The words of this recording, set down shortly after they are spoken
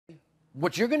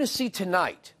What you're going to see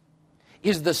tonight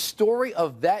is the story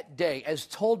of that day as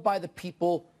told by the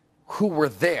people who were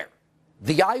there,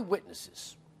 the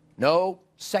eyewitnesses. No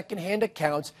secondhand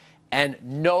accounts and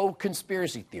no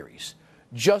conspiracy theories,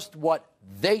 just what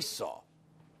they saw.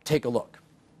 Take a look.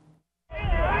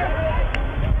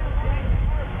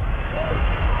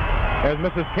 As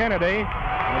Mrs. Kennedy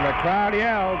and the crowd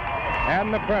yells,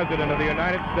 and the President of the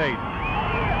United States.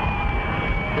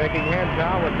 Shaking hands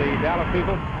now with the Dallas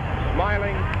people,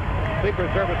 smiling,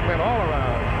 Secret Service men all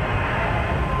around.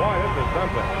 Boy, this is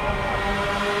something.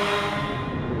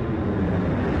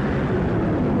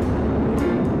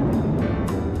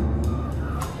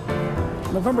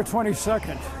 November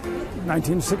 22nd,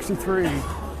 1963.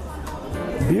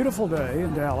 Beautiful day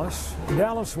in Dallas.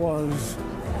 Dallas was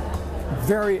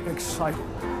very excited.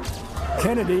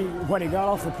 Kennedy, when he got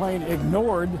off the plane,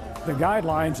 ignored the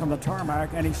guidelines on the tarmac,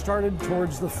 and he started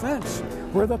towards the fence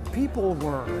where the people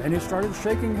were, and he started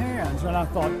shaking hands. And I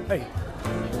thought, hey,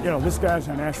 you know, this guy's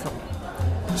in Nashville.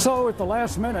 So at the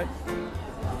last minute,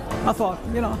 I thought,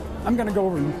 you know, I'm going to go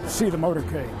over and see the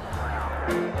motorcade.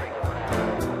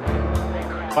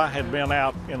 I had been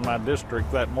out in my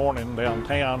district that morning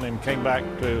downtown and came back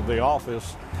to the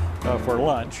office for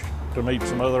lunch to meet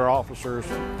some other officers.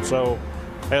 So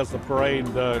as the parade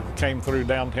came through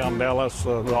downtown Dallas,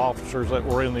 the officers that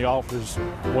were in the office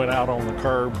went out on the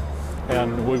curb,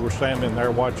 and we were standing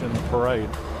there watching the parade.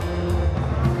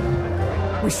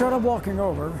 We started walking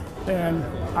over, and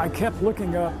I kept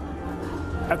looking up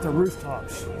at the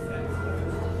rooftops.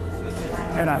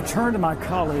 And I turned to my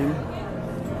colleague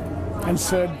and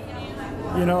said,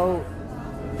 you know,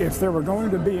 if there were going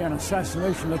to be an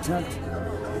assassination attempt,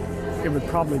 it would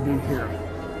probably be here.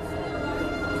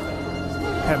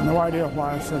 I have no idea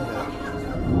why I said that.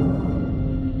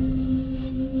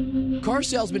 Car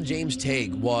salesman James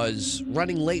Tague was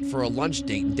running late for a lunch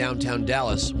date in downtown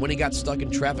Dallas when he got stuck in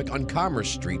traffic on Commerce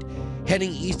Street,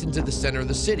 heading east into the center of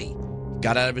the city.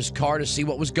 Got out of his car to see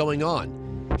what was going on.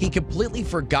 He completely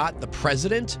forgot the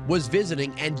president was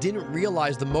visiting and didn't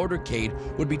realize the motorcade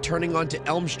would be turning onto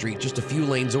Elm Street just a few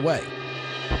lanes away.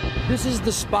 This is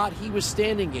the spot he was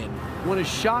standing in when a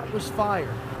shot was fired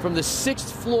from the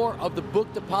 6th floor of the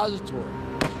book depository.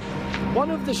 One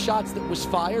of the shots that was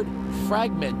fired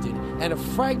fragmented, and a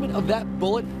fragment of that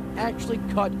bullet actually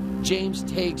cut James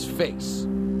Tague's face.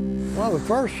 Well, the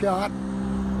first shot,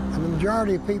 and the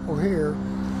majority of people here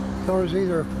thought it was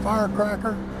either a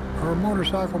firecracker or a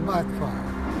motorcycle backfire.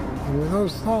 And with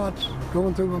those thoughts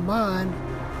going through my mind,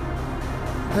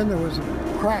 then there was a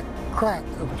crack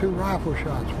of 2 rifle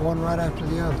shots, one right after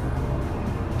the other.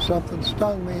 Something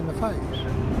stung me in the face.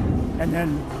 And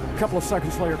then a couple of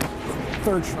seconds later,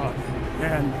 3rd shot.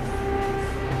 And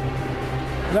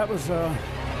that was a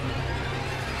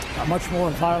much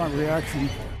more violent reaction.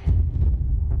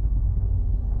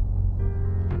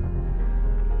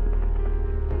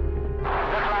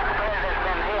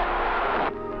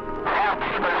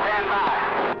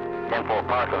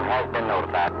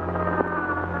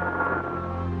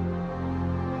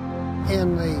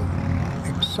 In the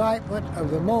excitement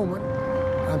of the moment,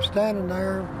 I'm standing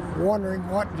there wondering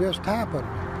what just happened.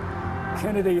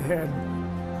 Kennedy had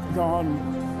gone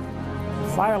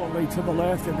violently to the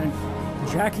left, and then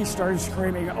Jackie started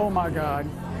screaming, "Oh my God,"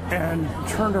 and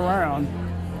turned around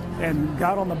and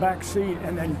got on the back seat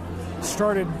and then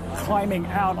started climbing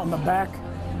out on the back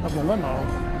of the limo.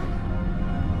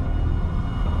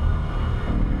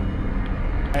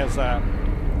 As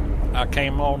I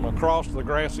came on across the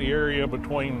grassy area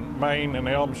between Main and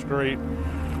Elm Street,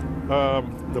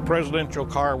 the presidential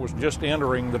car was just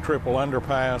entering the triple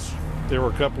underpass. There were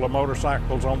a couple of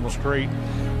motorcycles on the street.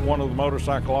 One of the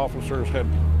motorcycle officers had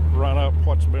run up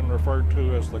what's been referred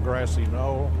to as the grassy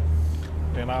knoll,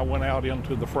 and I went out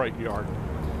into the freight yard.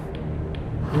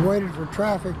 We waited for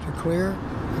traffic to clear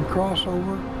and cross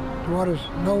over to what is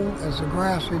known as the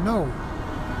grassy knoll.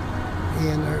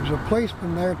 And there was a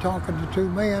policeman there talking to 2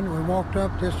 men. We walked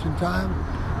up just in time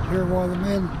to hear one of the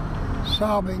men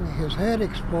sobbing. His head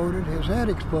exploded, and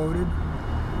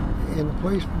the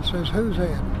policeman says, "Whose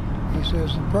head?" He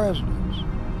says, "The president's."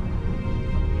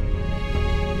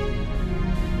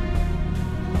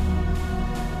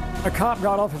 A cop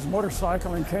got off his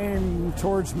motorcycle and came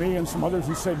towards me and some others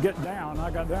and said, "Get down."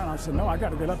 I got down. I said, "No, I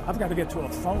got to get up. I've got to get to a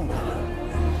phone."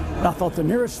 And I thought the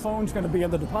nearest phone's going to be in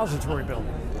the depository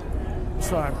building.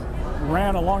 So I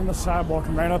ran along the sidewalk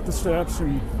and ran up the steps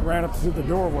and ran up to the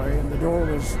doorway, and the door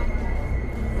was,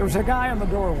 there was a guy in the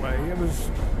doorway. It was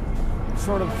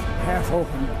sort of half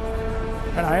open.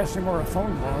 And I asked him where a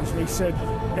phone was, and he said,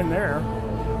 "In there."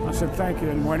 I said, "Thank you,"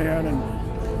 and went in, and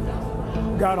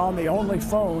got on the only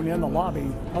phone in the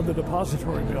lobby of the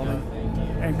depository building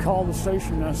and called the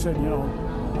station, and I said, you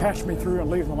know, patch me through and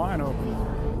leave the line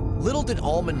open. Little did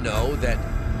Allman know that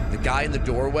the guy in the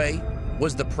doorway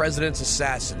was the president's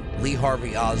assassin, Lee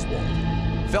Harvey Oswald.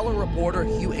 Fellow reporter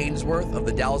Hugh Ainsworth of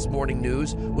the Dallas Morning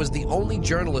News was the only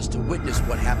journalist to witness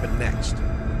what happened next.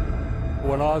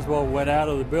 When Oswald went out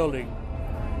of the building,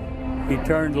 he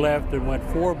turned left and went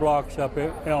 4 blocks up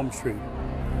Elm Street,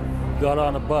 got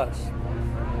on a bus.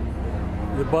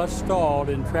 The bus stalled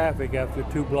in traffic after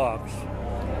 2 blocks,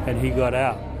 and he got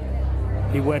out.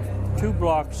 He went 2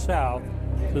 blocks south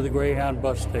to the Greyhound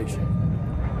bus station.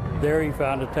 There he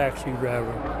found a taxi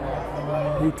driver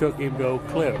who took him to Oak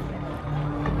Cliff,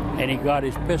 and he got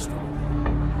his pistol.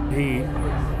 He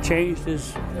changed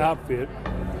his outfit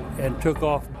and took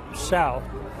off south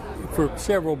for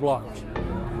several blocks.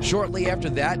 Shortly after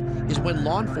that is when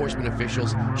law enforcement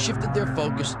officials shifted their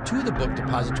focus to the book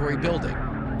depository building.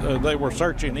 They were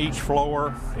searching each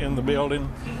floor in the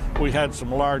building. We had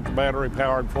some large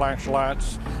battery-powered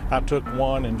flashlights. I took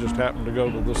one and just happened to go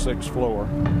to the 6th floor.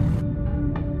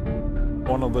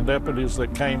 One of the deputies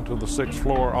that came to the 6th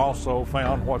floor also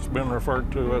found what's been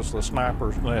referred to as the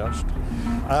sniper's nest.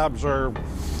 I observed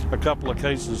a couple of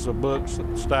cases of books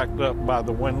stacked up by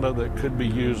the window that could be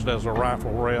used as a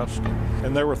rifle rest,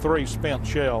 and there were 3 spent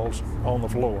shells on the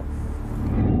floor.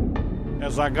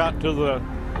 As I got to the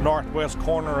northwest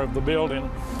corner of the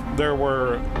building, there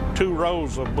were 2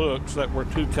 rows of books that were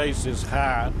 2 cases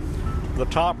high. The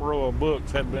top row of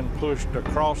books had been pushed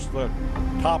across the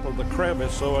top of the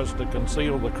crevice so as to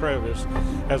conceal the crevice.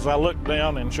 As I looked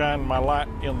down and shined my light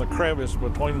in the crevice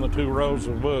between the 2 rows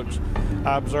of books,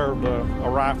 I observed a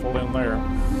rifle in there.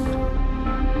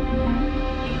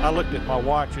 I looked at my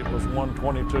watch, it was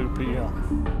 1:22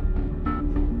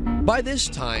 p.m. By this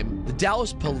time, the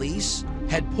Dallas police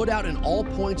had put out an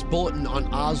all-points bulletin on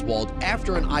Oswald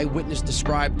after an eyewitness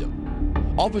described him.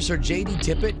 Officer J.D.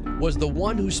 Tippett was the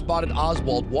one who spotted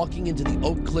Oswald walking into the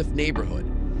Oak Cliff neighborhood.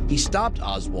 He stopped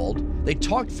Oswald, they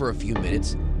talked for a few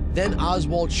minutes, then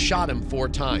Oswald shot him 4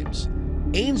 times.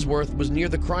 Ainsworth was near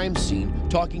the crime scene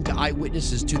talking to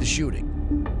eyewitnesses to the shooting.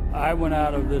 I went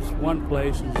out of this one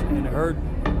place and heard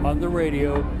on the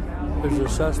radio there's a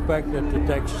suspect at the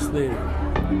Texas Theater.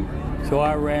 So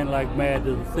I ran like mad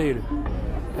to the theater.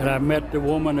 And I met the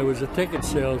woman who was a ticket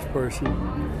salesperson.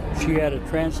 She had a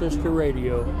transistor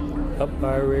radio up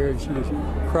by her ear and she was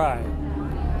crying.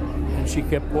 And she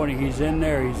kept pointing, he's in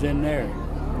there, he's in there.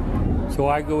 So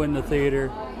I go in the theater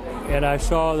and I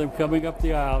saw them coming up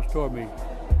the aisles toward me.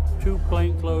 2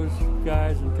 plainclothes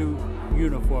guys and 2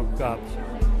 uniformed cops.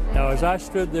 Now as I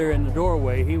stood there in the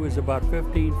doorway, he was about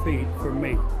 15 feet from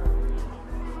me.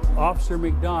 Officer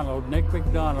McDonald, Nick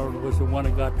McDonald, was the one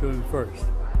who got to him first.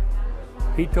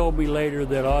 He told me later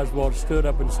that Oswald stood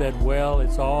up and said, well,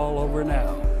 it's all over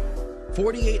now.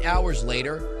 48 hours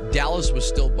later, Dallas was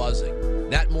still buzzing.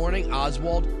 That morning,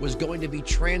 Oswald was going to be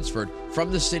transferred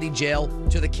from the city jail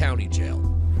to the county jail.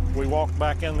 We walked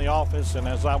back in the office, and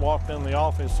as I walked in the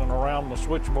office and around the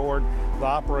switchboard, the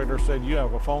operator said, you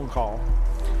have a phone call.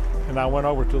 And I went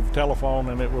over to the telephone,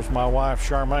 and it was my wife,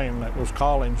 Charmaine, that was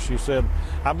calling. She said,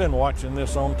 I've been watching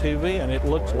this on TV, and it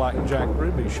looks like Jack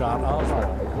Ruby shot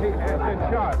Oswald. He has been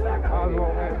shot.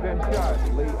 Oswald has been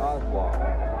shot. Lee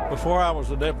Oswald. Before I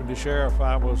was a deputy sheriff,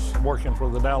 I was working for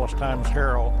the Dallas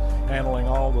Times-Herald, handling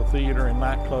all the theater and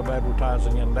nightclub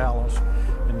advertising in Dallas.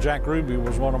 And Jack Ruby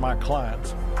was one of my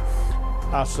clients.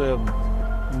 I said,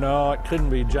 no, it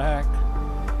couldn't be Jack,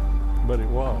 but it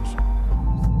was.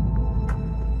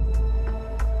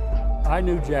 I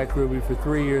knew Jack Ruby for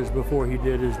 3 years before he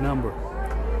did his number.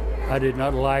 I did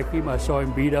not like him. I saw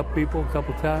him beat up people a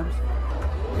couple times.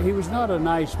 He was not a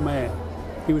nice man.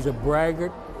 He was a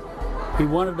braggart. He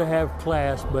wanted to have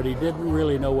class, but he didn't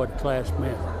really know what class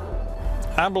meant.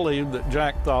 I believe that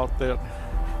Jack thought that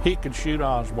he could shoot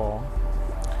Oswald,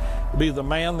 be the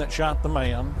man that shot the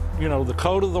man, you know, the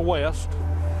code of the West,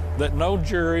 that no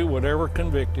jury would ever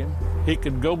convict him. He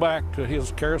could go back to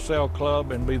his carousel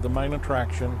club and be the main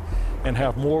attraction and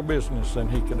have more business than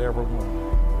he could ever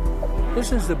want.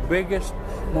 This is the biggest,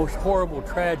 most horrible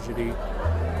tragedy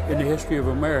in the history of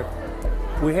America.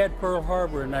 We had Pearl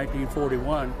Harbor in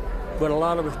 1941, but a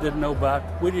lot of us didn't know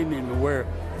we didn't even know where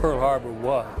Pearl Harbor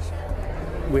was.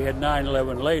 We had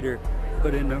 9/11 later,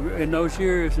 but in those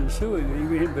years ensuing,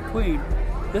 in between,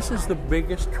 this is the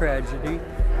biggest tragedy,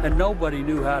 and nobody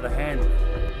knew how to handle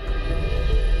it.